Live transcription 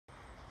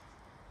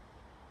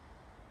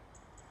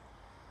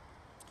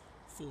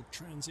Ford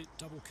Transit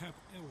double cab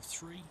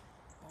L3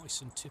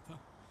 Bison tipper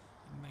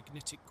in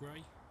magnetic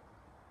grey,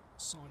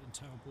 side and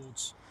tail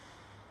boards,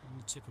 and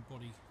the tipper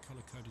body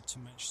colour coded to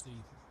match the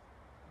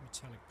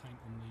metallic paint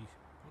on the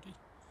body.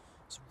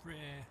 It's a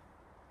rare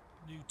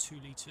new 2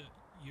 litre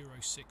Euro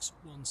 6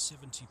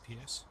 170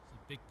 PS,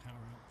 a big power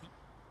output.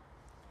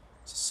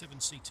 It's a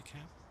 7-seater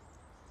cab.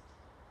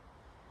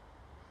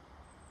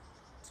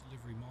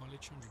 Delivery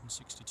mileage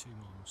 162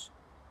 miles.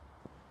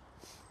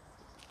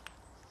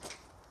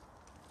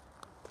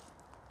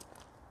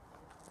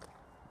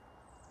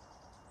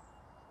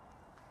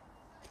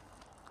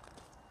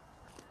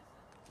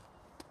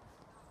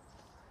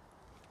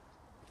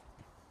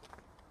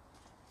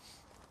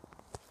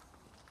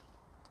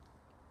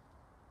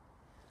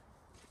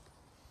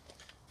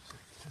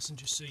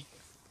 Passenger seat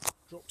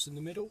drops in the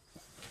middle.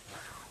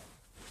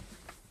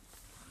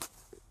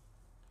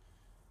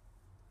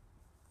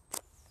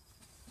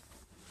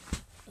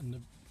 And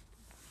the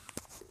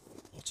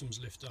bottoms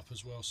lift up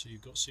as well, so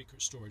you've got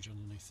secret storage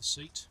underneath the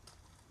seat.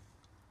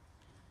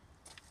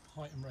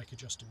 Height and rake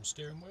adjustable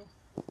steering wheel.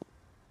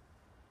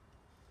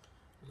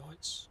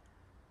 Lights.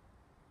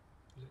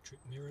 Electric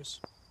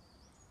mirrors.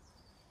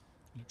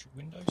 Electric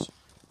windows.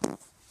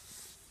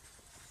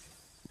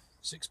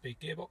 6-speed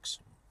gearbox.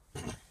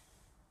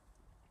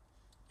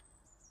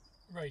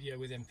 Radio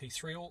with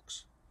MP3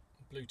 aux,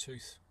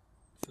 Bluetooth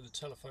for the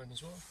telephone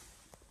as well.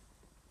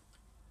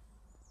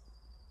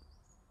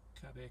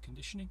 Cab air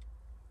conditioning,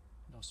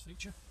 nice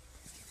feature.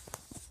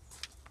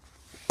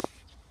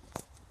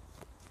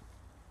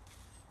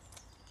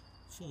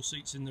 Four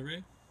seats in the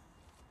rear.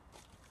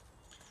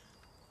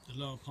 The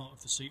lower part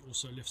of the seat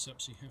also lifts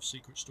up, so you have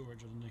secret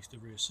storage underneath the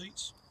rear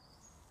seats.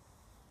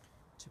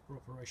 Tipper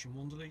operation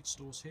wander lead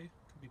stores here,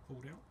 can be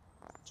pulled out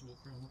to walk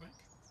around the back.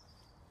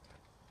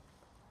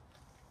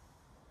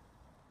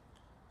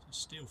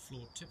 Steel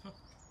floored tipper,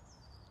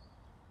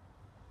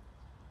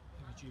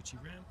 heavy duty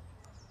ram,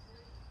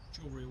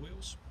 dual rear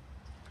wheels,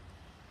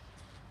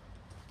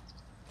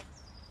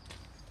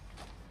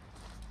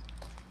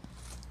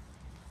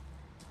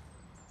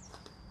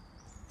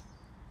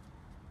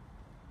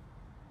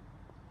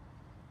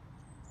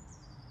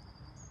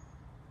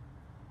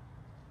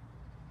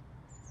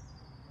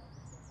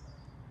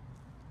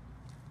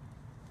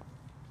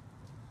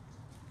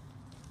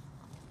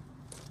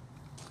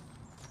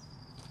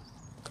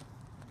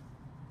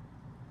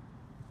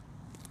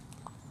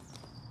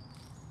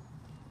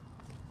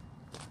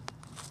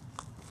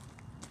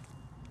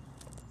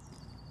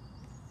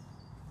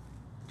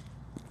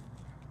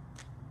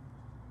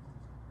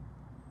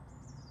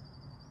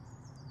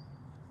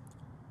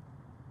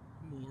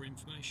 more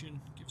information,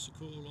 give us a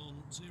call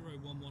on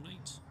 0118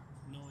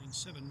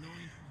 979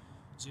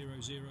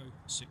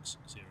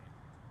 0060.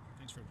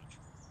 Thanks very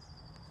much.